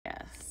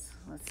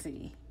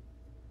see.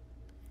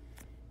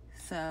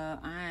 So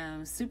I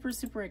am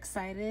super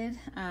excited.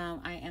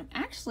 I am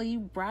actually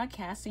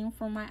broadcasting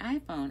from my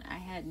iPhone. I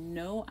had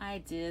no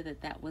idea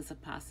that that was a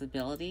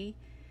possibility.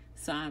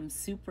 So I'm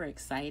super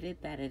excited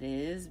that it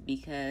is,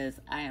 because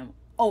I am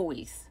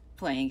always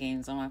playing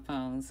games on my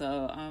phone.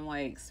 So I'm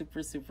like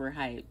super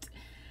hyped.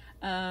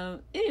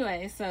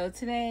 Anyway, so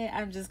today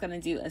I'm just going to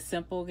do a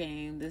simple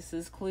game. This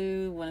is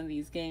Clue, one of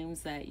these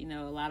games that,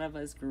 a lot of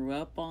us grew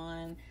up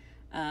on.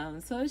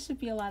 So it should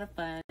be a lot of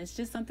fun. It's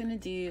just something to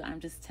do. I'm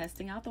just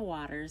testing out the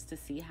waters to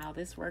see how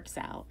this works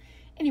out.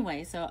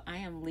 Anyway, so I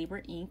am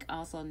LibraInc,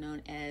 also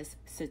known as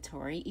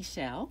Satori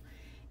Ishel.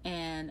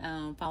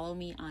 And follow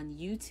me on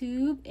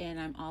YouTube, and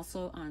I'm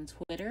also on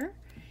Twitter,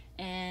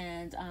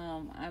 and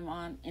I'm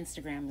on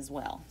Instagram as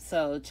well.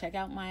 So check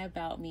out my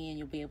About Me, and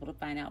you'll be able to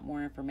find out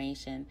more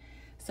information.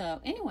 So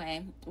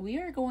anyway, we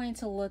are going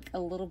to look a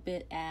little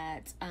bit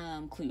at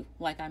Clue,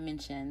 like I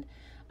mentioned.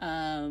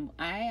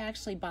 I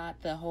actually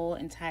bought the whole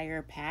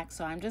entire pack,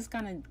 so I'm just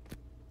gonna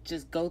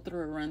go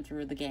through a run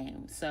through of the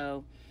game.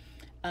 So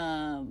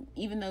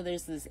even though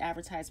there's this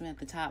advertisement at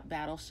the top,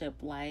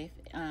 Battleship Life,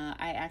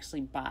 I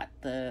actually bought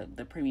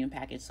the premium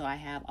package, so I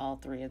have all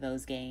three of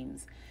those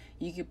games.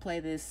 You could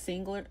play this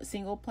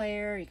single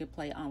player, you could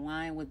play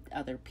online with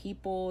other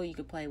people, you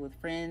could play with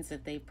friends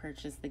if they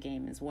purchase the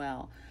game as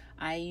well.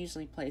 I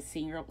usually play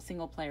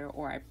single player,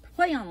 or I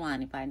play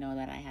online if I know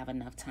that I have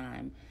enough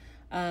time.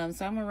 So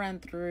I'm gonna run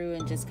through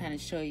and just kind of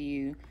show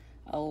you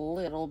a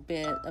little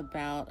bit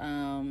about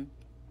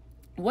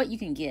what you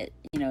can get,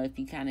 if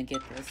you kind of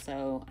get this.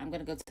 So I'm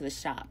gonna go to the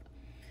shop.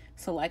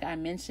 So like I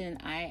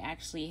mentioned, I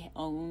actually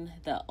own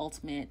the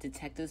Ultimate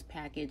Detectives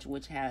package,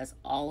 which has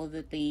all of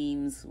the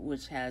themes,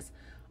 which has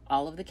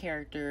all of the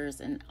characters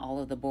and all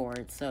of the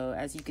boards. So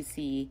as you can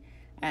see,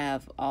 I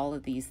have all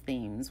of these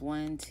themes: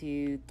 1,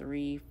 2,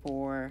 3,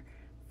 4,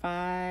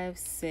 5,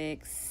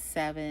 6,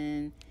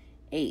 7,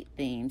 8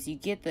 themes. You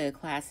get the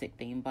classic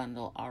theme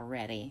bundle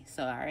already,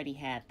 so I already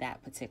had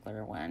that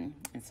particular one,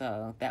 and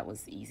so that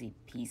was easy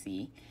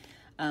peasy.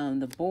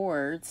 The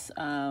boards,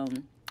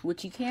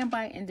 which you can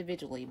buy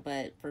individually,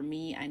 but for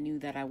me, I knew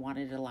that I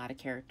wanted a lot of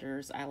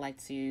characters. I like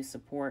to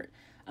support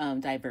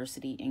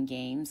diversity in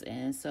games,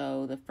 and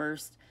so the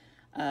first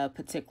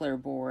particular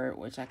board,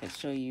 which I could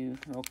show you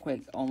real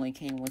quick, only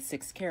came with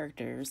 6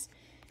 characters,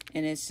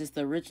 and it's just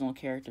the original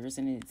characters,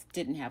 and it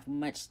didn't have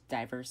much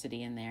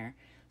diversity in there.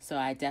 So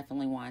I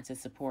definitely wanted to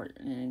support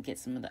and get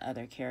some of the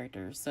other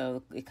characters.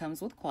 So it comes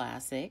with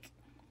Classic.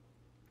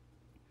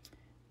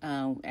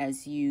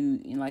 As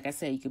like I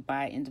said, you could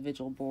buy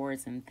individual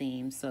boards and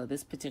themes. So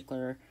this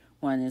particular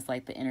one is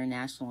like the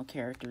International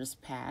Characters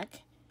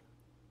pack.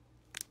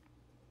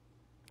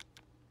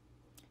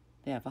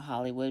 They have a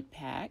Hollywood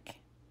pack.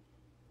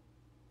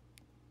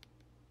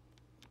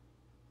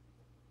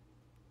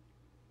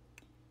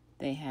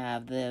 They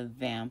have the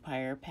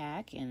Vampire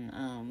pack, and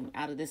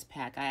out of this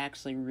pack, I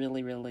actually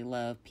really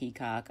love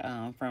Peacock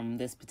from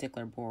this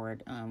particular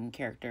board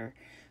character.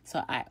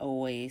 So I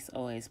always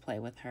play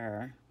with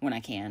her when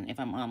I can. If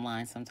I'm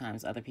online,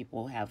 sometimes other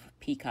people have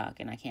Peacock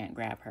and I can't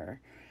grab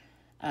her.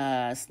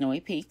 Snowy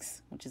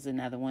Peaks, which is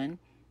another one.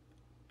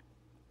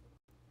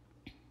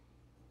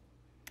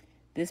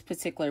 This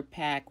particular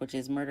pack, which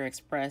is Murder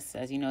Express,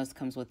 as you know, it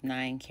comes with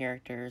 9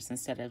 characters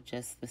instead of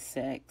just the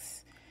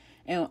 6.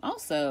 And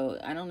also,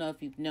 I don't know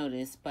if you've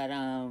noticed, but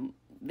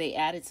they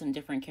added some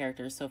different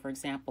characters. So, for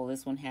example,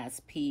 this one has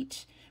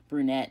Peach,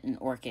 Brunette, and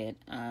Orchid,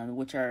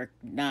 which are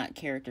not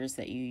characters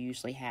that you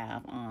usually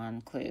have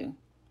on Clue.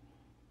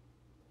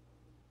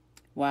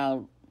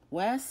 Wild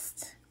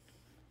West,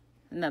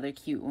 another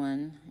cute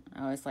one.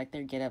 I always like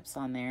their get-ups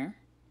on there.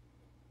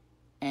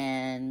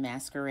 And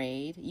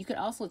Masquerade. You could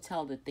also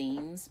tell the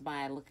themes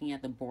by looking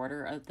at the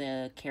border of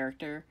the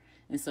character.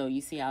 And so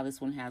you see how this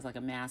one has like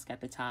a mask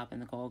at the top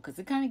and the gold, because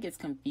it kind of gets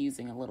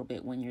confusing a little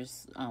bit when you're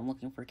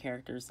looking for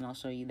characters, and I'll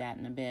show you that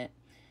in a bit.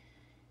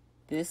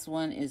 This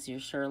one is your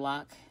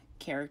Sherlock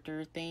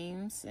character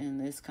themes,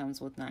 and this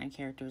comes with 9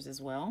 characters as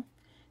well.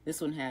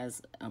 This one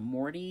has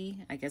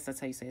Morty, I guess that's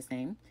how you say his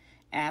name,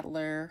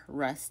 Adler,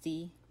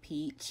 Rusty,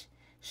 Peach,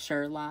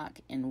 Sherlock,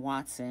 and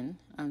Watson.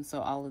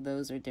 So all of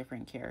those are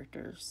different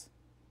characters.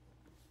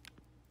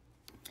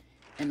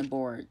 And the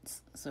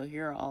boards. So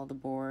here are all the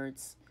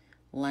boards.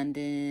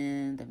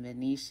 London, the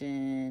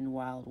Venetian,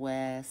 Wild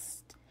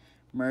West,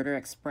 Murder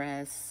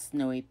Express,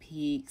 Snowy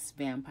Peaks,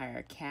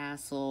 Vampire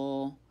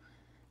Castle,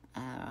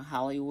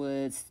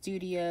 Hollywood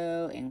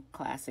Studio, and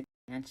Classic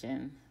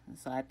Mansion.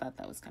 So I thought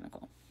that was kind of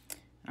cool.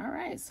 All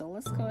right, so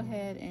let's go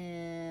ahead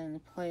and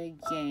play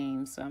a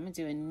game. So I'm going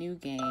to do a new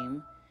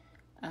game.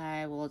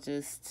 I will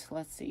just,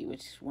 let's see,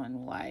 which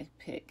one will I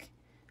pick?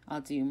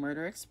 I'll do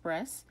Murder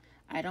Express.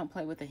 I don't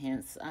play with the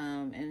hints,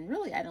 and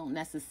really I don't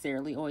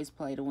necessarily always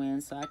play to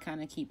win, so I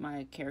kind of keep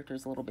my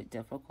characters a little bit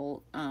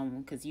difficult,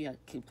 because you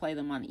can play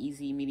them on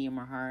easy, medium,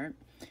 or hard.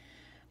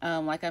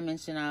 Like I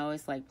mentioned, I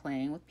always like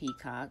playing with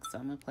Peacock, so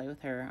I'm going to play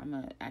with her. I'm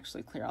going to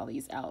actually clear all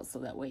these out so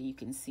that way you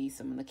can see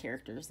some of the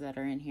characters that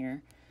are in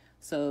here.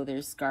 So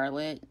there's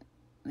Scarlet,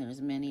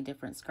 There's many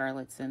different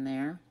Scarlets in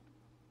there.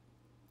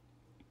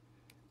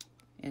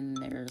 And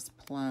there's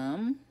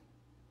Plum.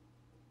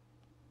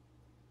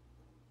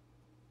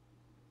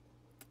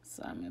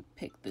 So I'm going to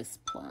pick this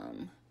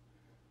Plum.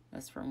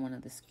 That's from one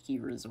of the ski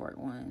resort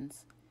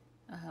ones.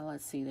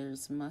 Let's see,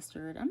 there's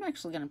Mustard. I'm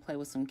actually going to play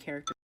with some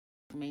characters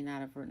I may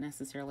not have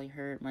necessarily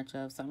heard much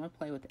of. So I'm going to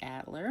play with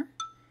Adler.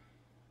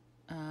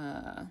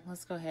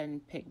 Let's go ahead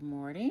and pick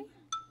Morty.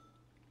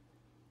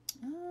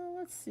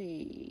 Let's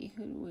see,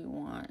 who do we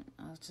want?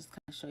 I'll just kind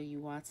of show you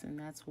Watson.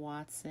 That's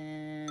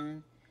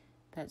Watson.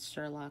 That's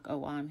Sherlock. Oh,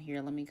 while I'm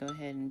here, let me go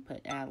ahead and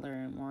put Adler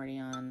and Morty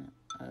on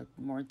a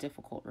more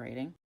difficult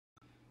rating.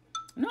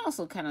 And I'll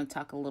also kind of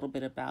talk a little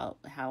bit about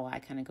how I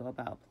kind of go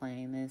about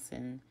playing this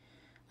and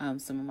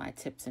some of my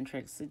tips and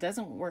tricks. It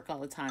doesn't work all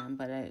the time,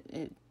 but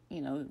it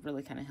you know, it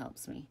really kind of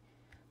helps me.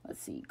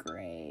 Let's see,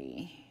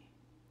 Gray.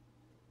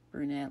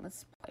 Brunette.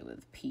 Let's play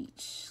with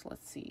Peach.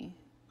 Let's see.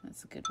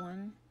 That's a good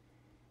one.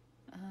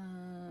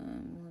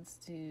 Let's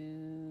do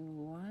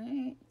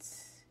White.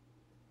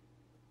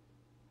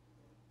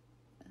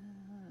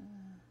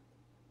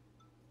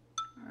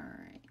 All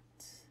right.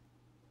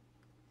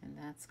 And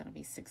that's going to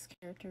be 6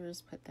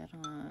 characters. Put that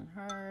on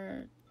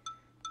hard,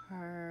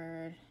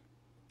 hard.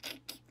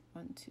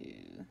 1,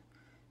 2,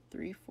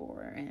 3,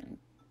 4, and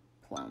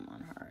Plum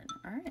on hard.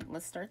 All right,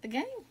 let's start the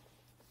game.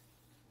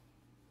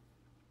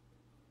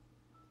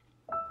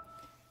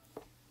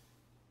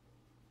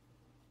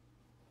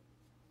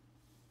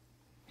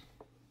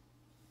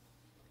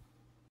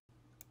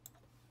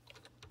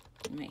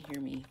 You might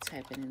hear me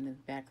typing in the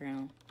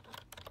background.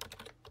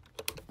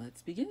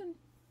 Let's begin.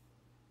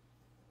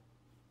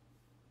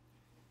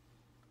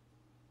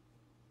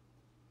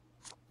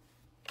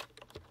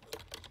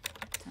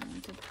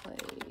 Time to play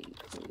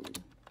Clue.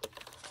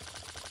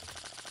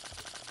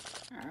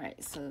 All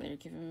right, so they're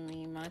giving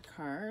me my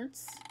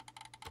cards.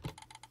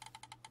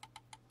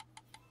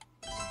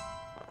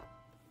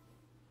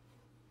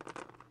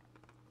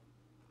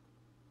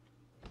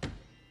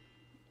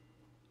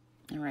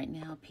 And right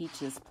now,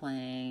 Peach is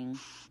playing.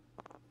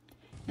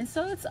 And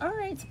so it's all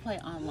right to play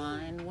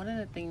online. One of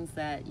the things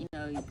that, you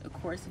know, of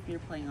course, if you're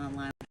playing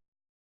online,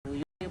 you'll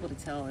be able to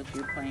tell if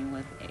you're playing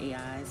with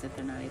AIs, if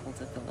they're not able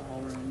to fill the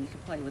whole room. You can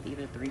play with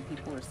either 3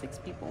 people or 6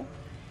 people.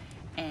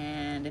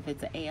 And if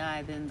it's an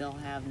AI, then they'll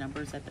have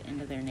numbers at the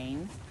end of their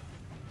name.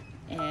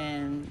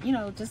 And, you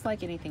know, just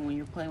like anything, when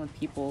you're playing with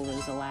people,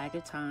 there's a lag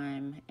of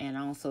time. And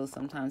also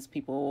sometimes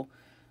people,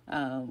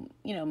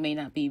 you know, may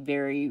not be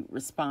very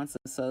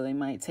responsive, so they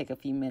might take a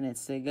few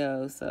minutes to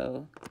go.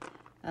 So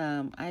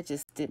I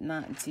just did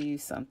not do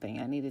something.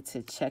 I needed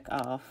to check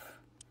off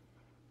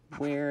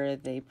where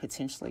they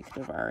potentially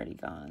could have already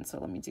gone. So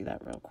let me do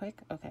that real quick.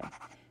 Okay.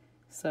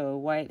 So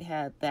White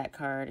had that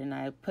card, and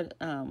I put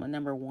a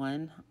number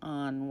 1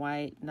 on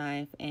White,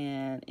 Knife,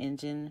 and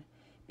Engine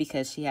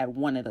because she had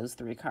one of those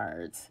 3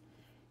 cards.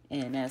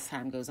 And as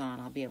time goes on,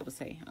 I'll be able to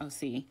say, oh,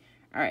 see.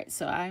 All right,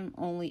 so I'm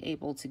only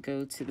able to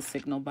go to the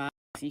signal box.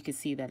 You can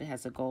see that it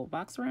has a gold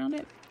box around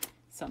it.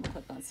 So I'm going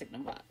to click on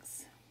signal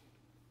box.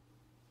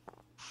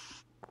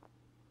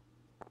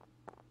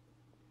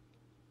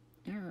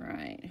 All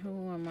right,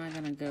 who am I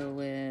going to go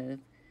with?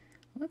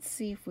 Let's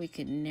see if we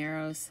can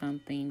narrow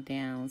something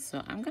down.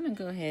 So I'm going to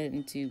go ahead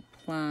and do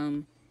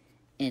Plum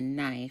and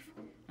Knife.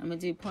 I'm going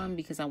to do Plum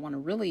because I want to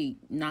really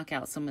knock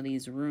out some of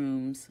these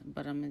rooms.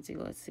 But I'm going to do,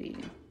 let's see,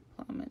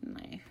 Plum and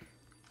Knife.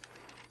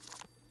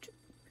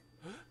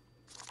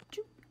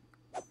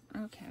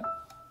 Okay.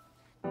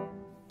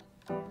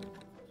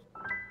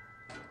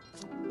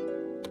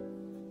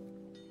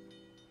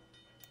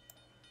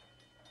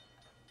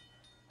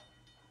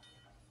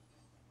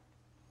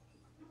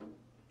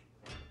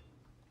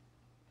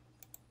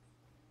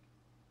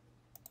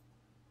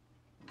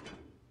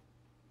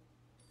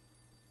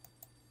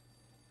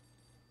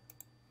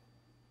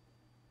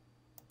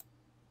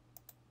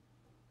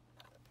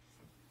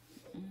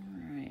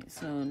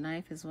 So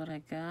Knife is what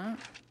I got.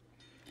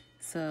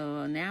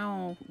 So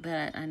now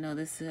that I know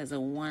this has a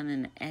 1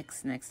 and an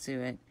X next to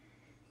it,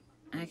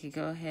 I could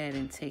go ahead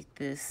and take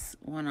this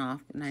 1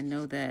 off. And I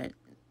know that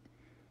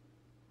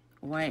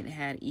White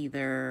had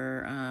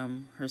either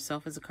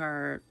herself as a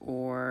card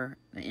or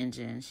the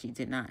Engine. She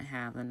did not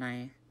have the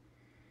Knife.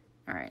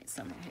 All right,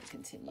 so I'm going to hit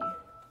continue.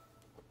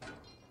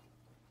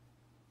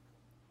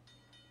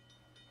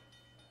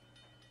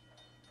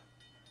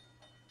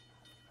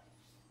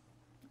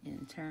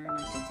 In turn, I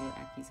could do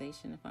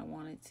accusation if I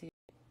wanted to.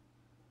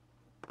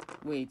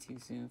 Way too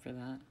soon for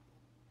that.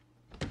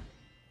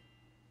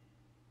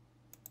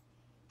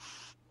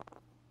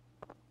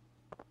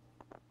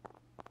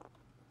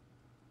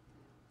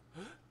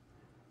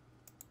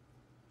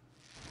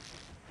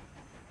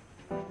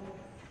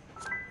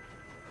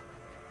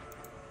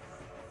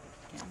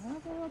 Can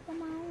level up on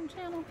my own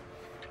channel.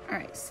 All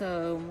right,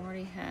 so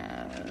Morty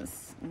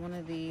has one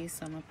of these,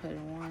 so I'm gonna put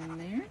 1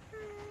 there,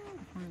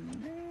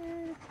 1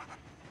 there,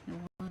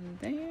 and 1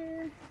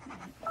 there.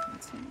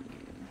 Continue.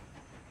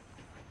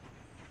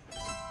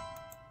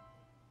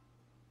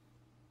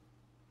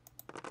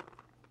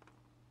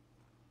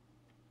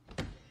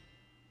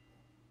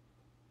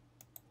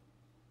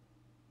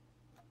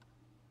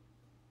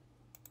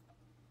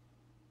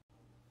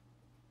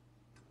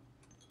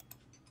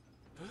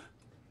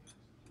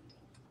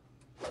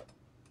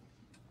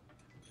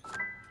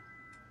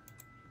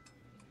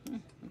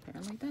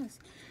 does.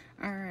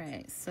 All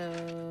right,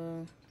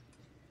 so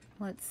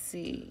let's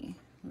see.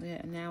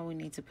 Now we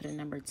need to put a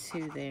number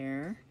 2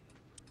 there.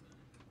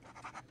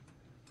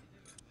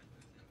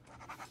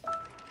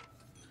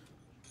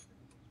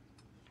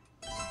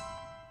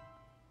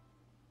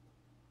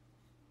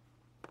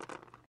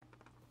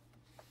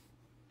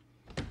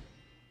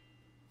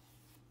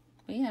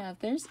 But yeah, if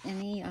there's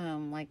any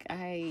like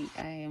I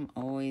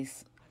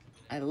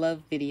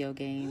love video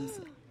games.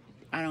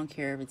 I don't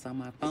care if it's on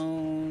my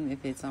phone,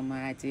 if it's on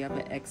my, I do have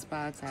an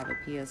Xbox, I have a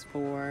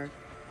PS4,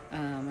 I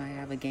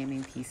have a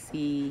gaming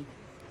PC,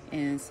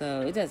 and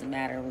so it doesn't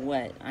matter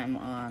what I'm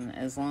on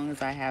as long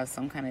as I have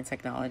some kind of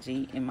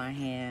technology in my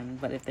hand.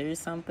 But if there's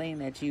something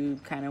that you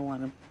kind of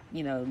want to,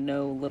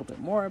 know a little bit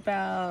more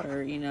about,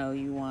 or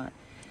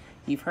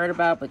you've heard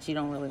about, but you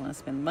don't really want to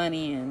spend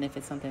money, and if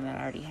it's something that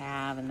I already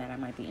have and that I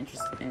might be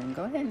interested in,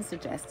 go ahead and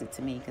suggest it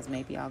to me, because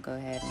maybe I'll go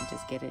ahead and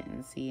just get it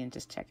and see and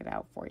just check it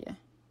out for you.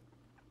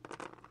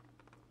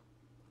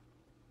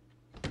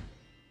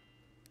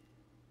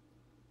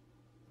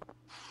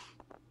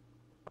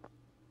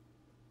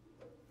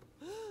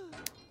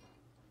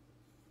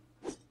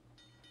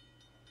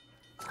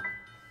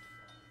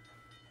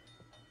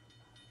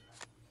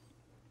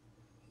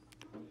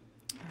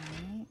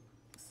 Alright,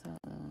 so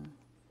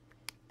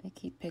they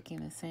keep picking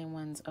the same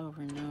ones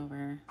over and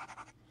over,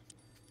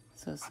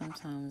 so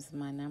sometimes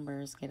my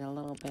numbers get a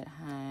little bit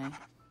high.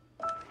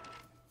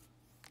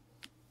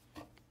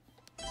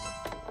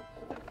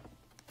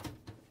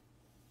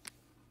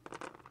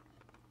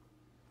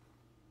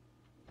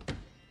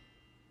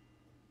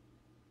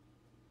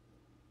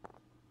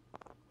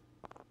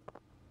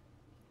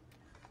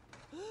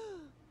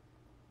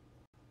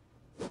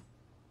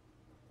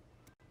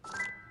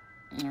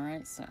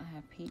 Alright, so I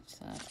have peach,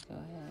 so I have to go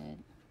ahead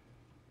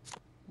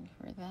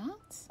for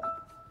that.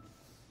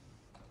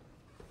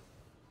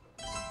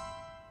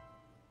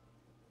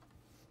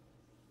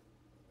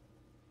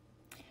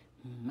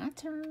 My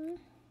turn.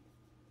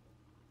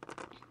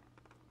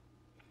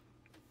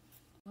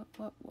 What?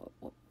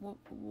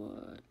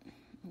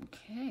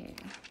 Okay,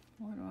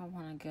 where do I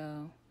want to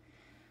go?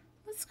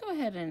 Let's go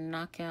ahead and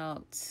knock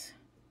out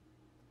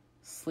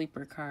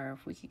Sleeper Car.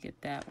 If we could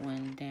get that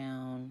one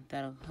down,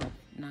 that'll help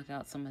knock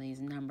out some of these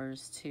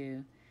numbers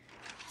too.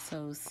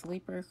 So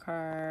Sleeper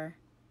Car,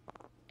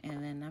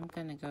 and then I'm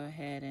gonna go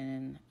ahead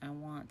and I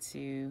want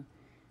to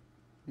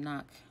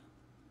knock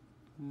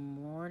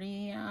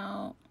Morty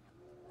out,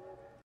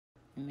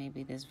 and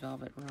maybe this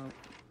Velvet Rope.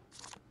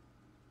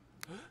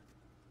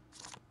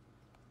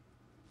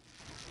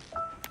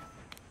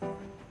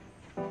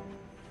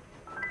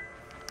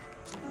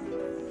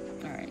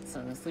 Alright,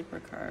 so the Sleeper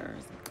Car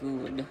is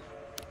good.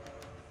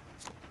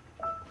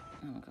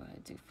 I'm gonna go ahead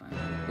and do fine.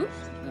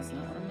 Oops, that's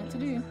not what I meant to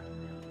do.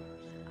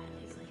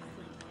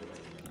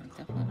 I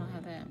definitely don't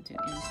have that. I'm doing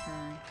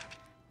intern.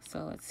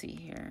 So let's see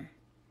here.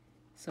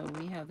 So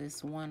we have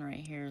this one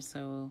right here,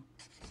 so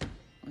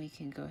we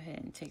can go ahead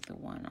and take the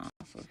one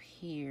off of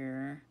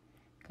here,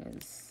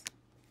 because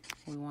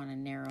we want to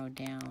narrow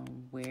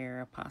down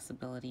where a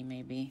possibility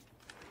may be.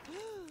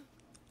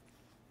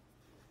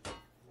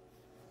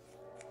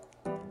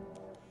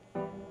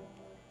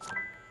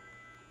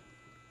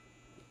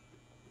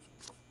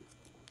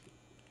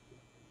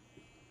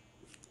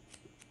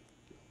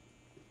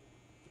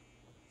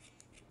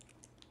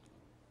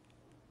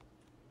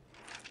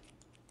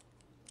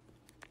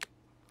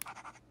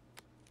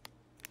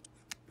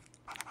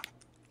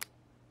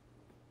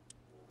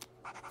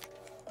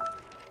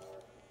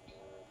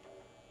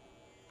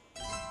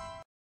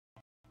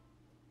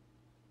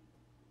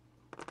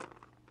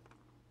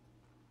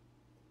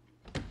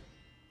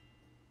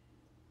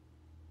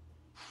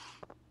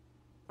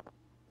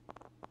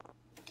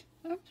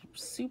 I'm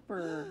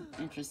super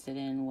interested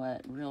in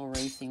what real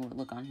racing would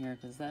look on here,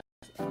 because that's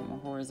a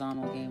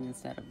horizontal game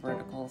instead of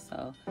vertical.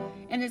 So,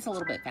 and it's a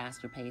little bit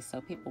faster paced, so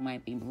people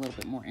might be a little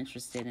bit more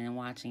interested in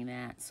watching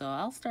that. So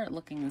I'll start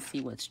looking and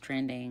see what's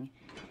trending,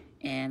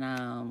 and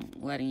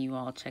letting you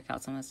all check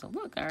out some of the stuff.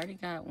 Look, I already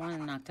got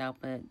one knocked out,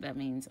 but that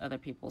means other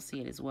people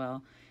see it as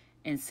well.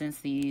 And since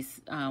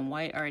these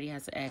white already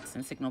has an X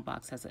and signal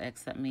box has an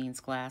X, that means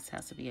glass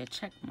has to be a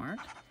check mark.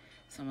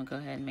 So I'm gonna go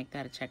ahead and make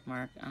that a check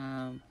mark.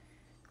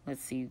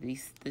 Let's see,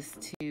 this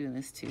 2 and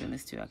this 2 and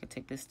this 2. I could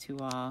take this 2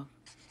 off,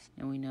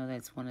 and we know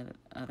that's one of the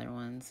other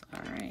ones.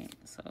 All right,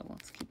 so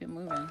let's keep it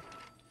moving.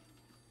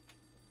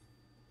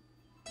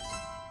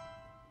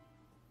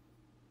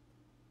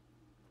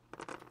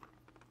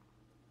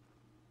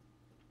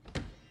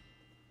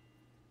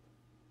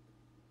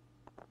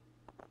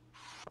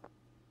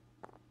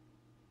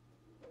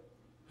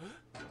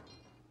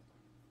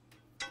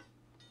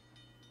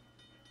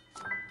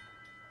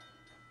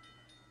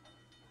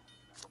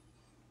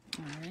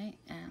 Alright,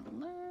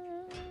 Antler.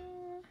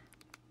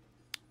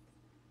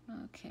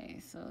 Okay,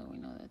 so we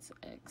know that's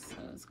X, so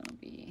it's gonna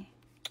be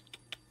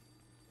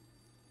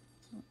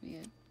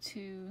a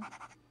 2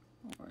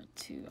 or a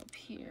 2 up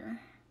here.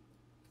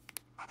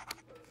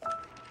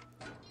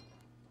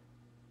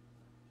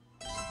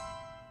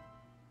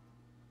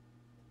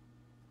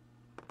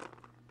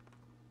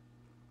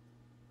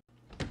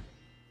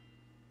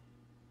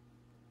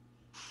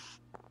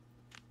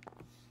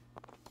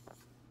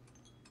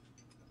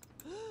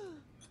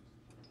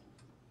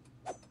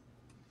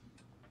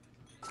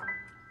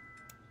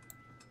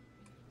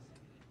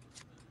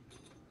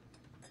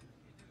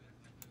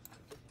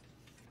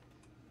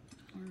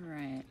 All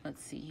right,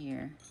 let's see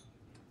here.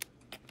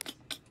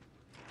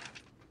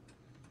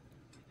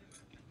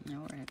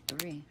 Now we're at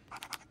 3.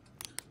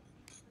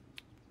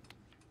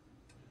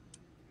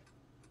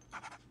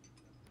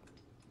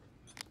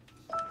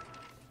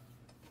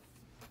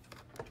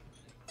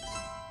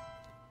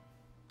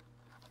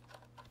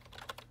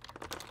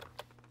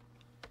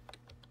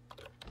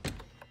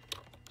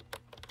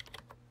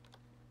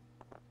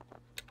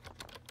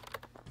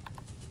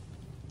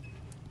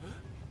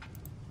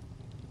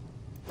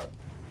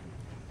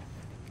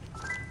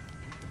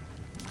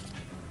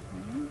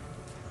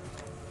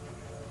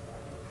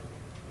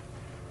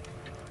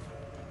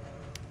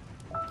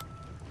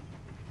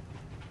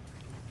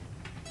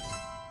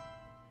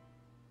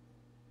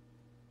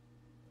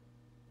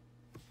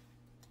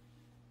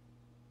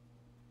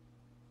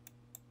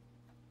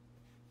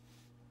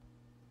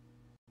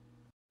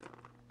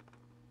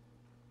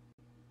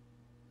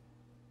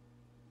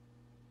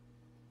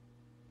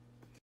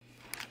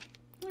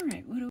 All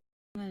right, what do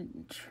we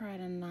want to try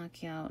to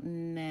knock out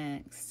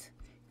next?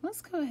 Let's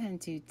go ahead and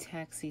do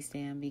taxi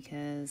stand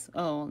because,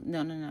 oh,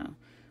 no.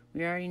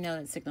 We already know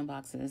that signal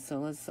boxes, so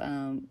let's,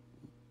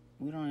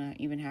 we don't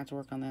even have to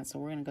work on that. So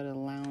we're going to go to the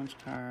lounge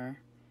car.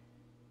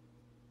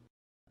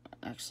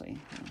 Actually,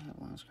 I don't have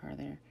a lounge car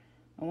there.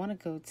 I want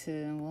to go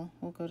to, well,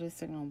 we'll go to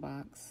signal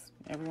box.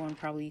 Everyone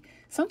probably,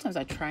 sometimes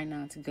I try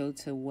not to go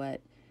to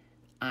what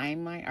I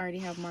might already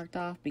have marked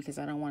off because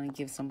I don't want to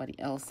give somebody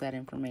else that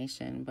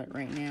information. But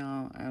right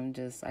now,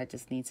 I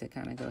just need to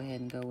kind of go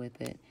ahead and go with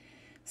it.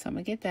 So I'm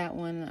going to get that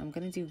one. I'm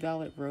going to do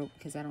velvet rope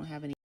because I don't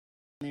have any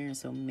there.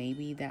 So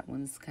maybe that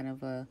one's kind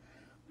of a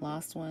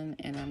lost one.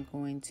 And I'm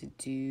going to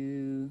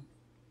do,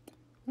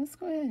 let's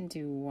go ahead and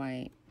do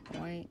white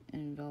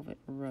and velvet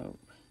rope.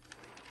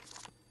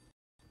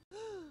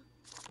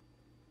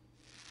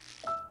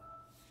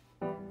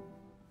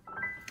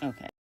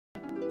 Okay.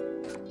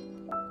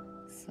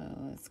 So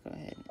let's go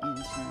ahead and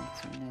enter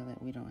so we know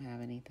that we don't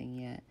have anything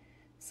yet.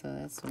 So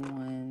that's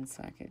one.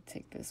 So I could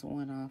take this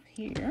one off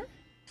here.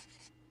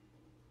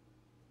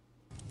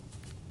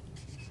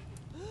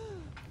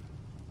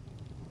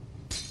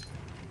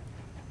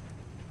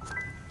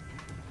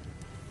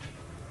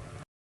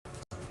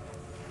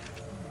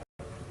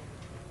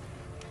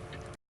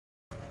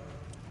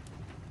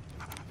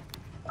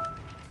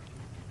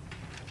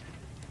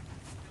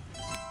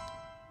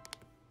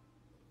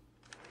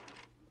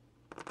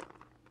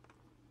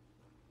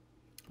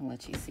 I'll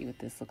let you see what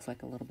this looks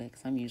like a little bit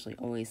because I'm usually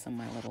always on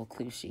my little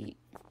clue sheet.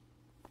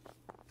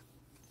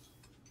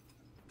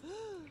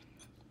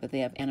 But they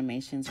have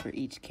animations for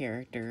each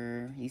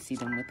character. You see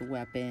them with the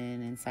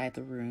weapon inside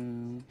the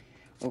room,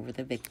 over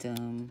the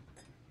victim.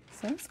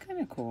 So it's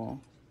kind of cool.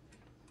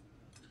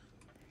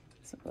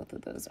 So both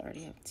of those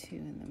already have 2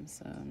 in them,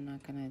 so I'm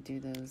not going to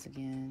do those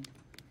again.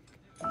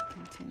 I'll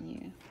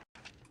continue.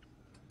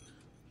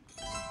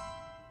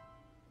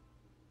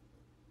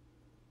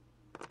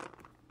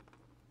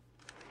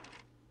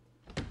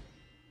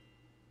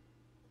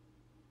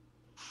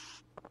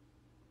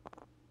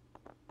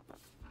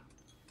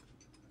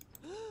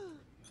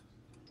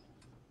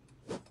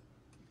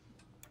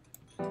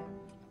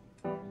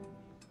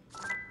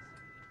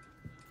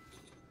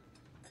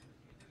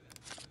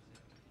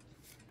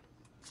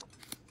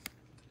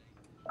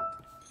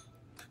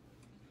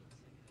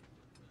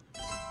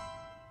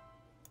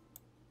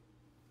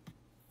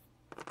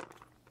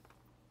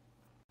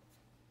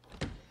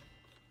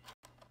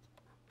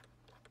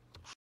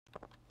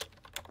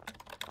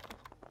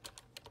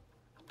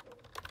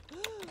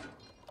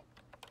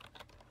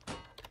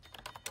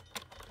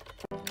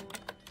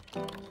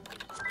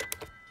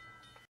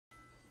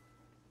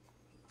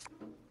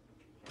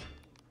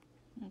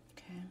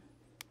 Okay.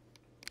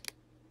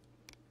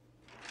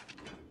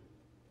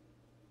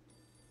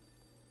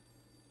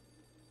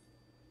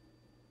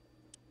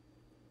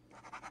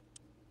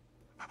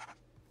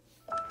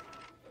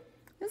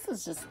 This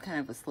is just kind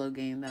of a slow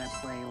game that I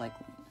play like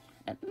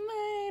at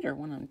night or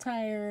when I'm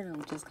tired and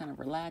I'm just kind of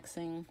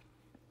relaxing.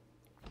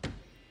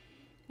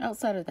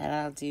 Outside of that,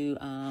 I'll do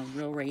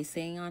real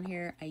racing on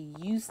here. I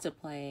used to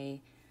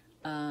play,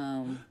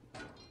 I'm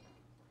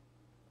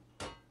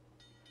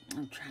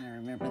trying to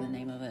remember the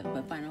name of it,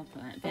 but Final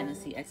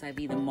Fantasy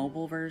XIV, the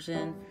mobile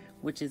version,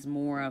 which is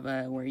more of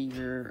a where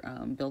you're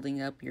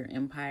building up your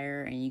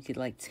empire and you could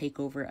like take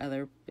over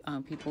other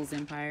people's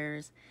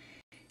empires.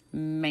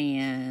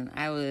 Man,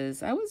 I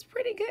was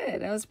pretty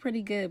good. I was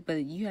pretty good,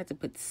 but you have to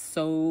put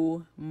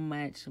so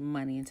much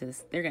money into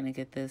this. They're gonna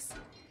get this.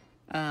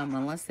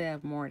 Unless they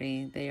have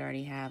Morty, they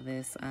already have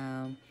this.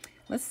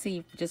 Let's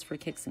see, just for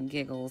kicks and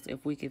giggles,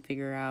 if we could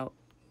figure out.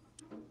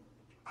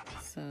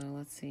 So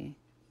let's see.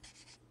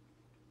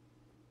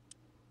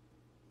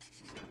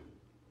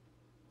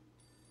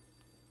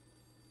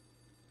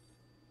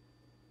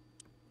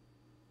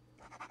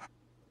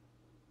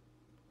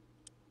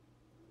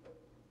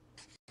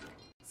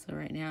 So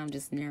right now I'm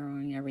just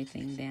narrowing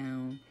everything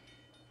down.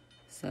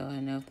 So I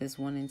know if this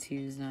 1 and 2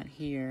 is not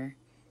here,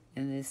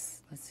 and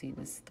this, let's see,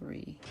 this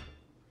 3.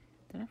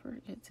 Did I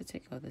forget to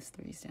take, oh, this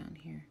 3's down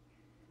here.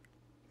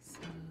 So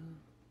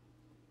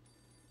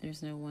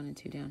There's no 1 and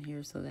 2 down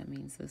here, so that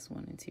means this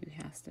 1 and 2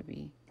 has to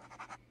be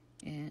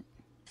it.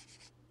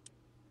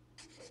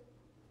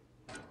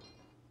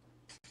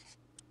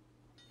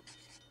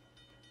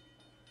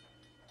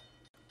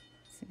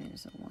 See,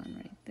 there's a 1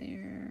 right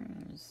there.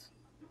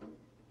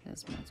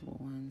 There's multiple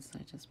ones.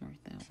 I just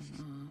marked that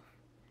one off.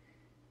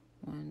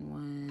 1,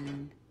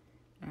 1.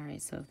 All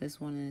right, so if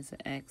this one is an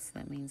X,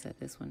 that means that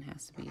this one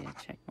has to be a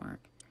check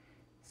mark.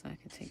 So I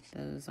could take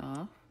those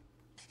off.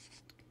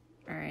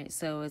 All right,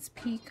 so it's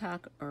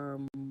Peacock or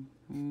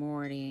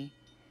Morty.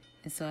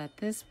 And so at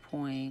this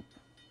point,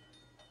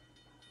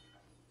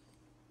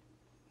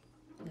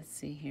 let's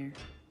see here.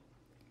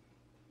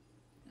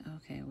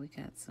 Okay, we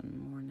got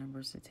some more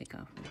numbers to take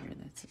off of here.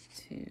 That's a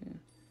 2.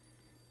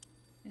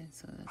 And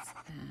so that's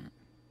that.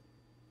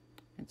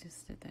 I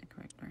just did that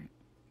correct, right?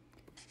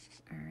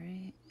 All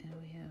right, and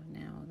we have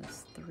now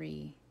this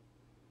 3.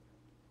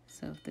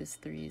 So if this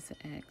 3 is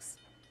an X,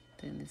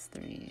 then this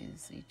 3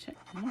 is a check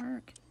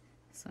mark.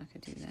 So I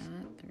could do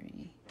that,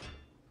 3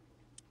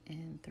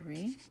 and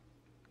 3.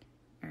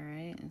 All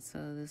right, and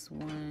so this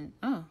 1,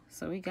 oh,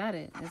 so we got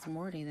it. It's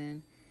Morty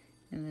then.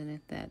 And then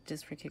if that,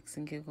 just for kicks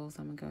and giggles,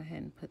 I'm gonna go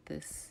ahead and put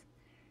this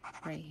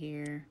right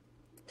here.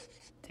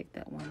 Take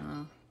that one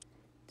off.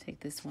 Take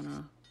this one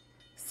off.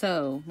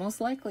 So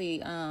most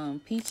likely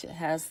Peach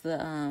has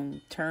the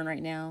turn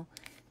right now,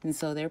 and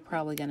so they're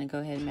probably gonna go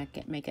ahead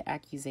and make an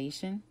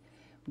accusation.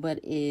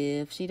 But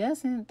if she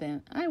doesn't,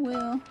 then I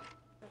will.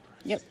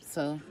 Yep,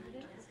 so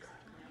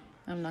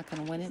I'm not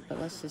gonna win it, but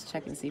let's just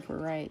check and see if we're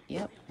right.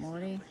 Yep,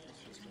 Morty,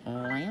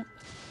 lamp,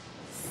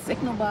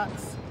 signal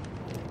box.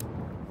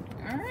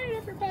 All right,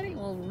 everybody.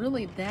 Well,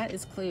 really, that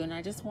is Clue, and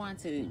I just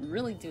wanted to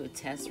really do a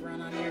test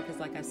run on here because,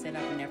 like I said,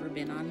 I've never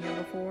been on here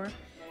before,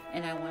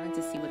 and I wanted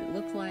to see what it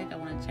looked like. I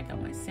wanted to check out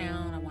my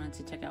sound. I wanted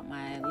to check out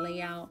my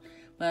layout.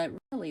 But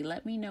really,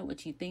 let me know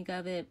what you think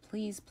of it.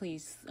 Please,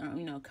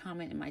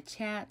 comment in my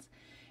chat,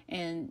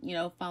 and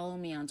follow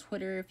me on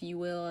Twitter if you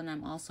will, and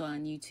I'm also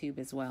on YouTube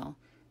as well.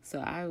 So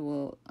I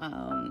will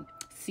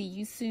see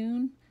you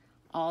soon.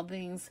 All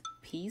things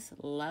peace,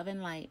 love,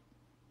 and light.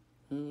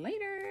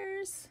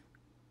 Laters.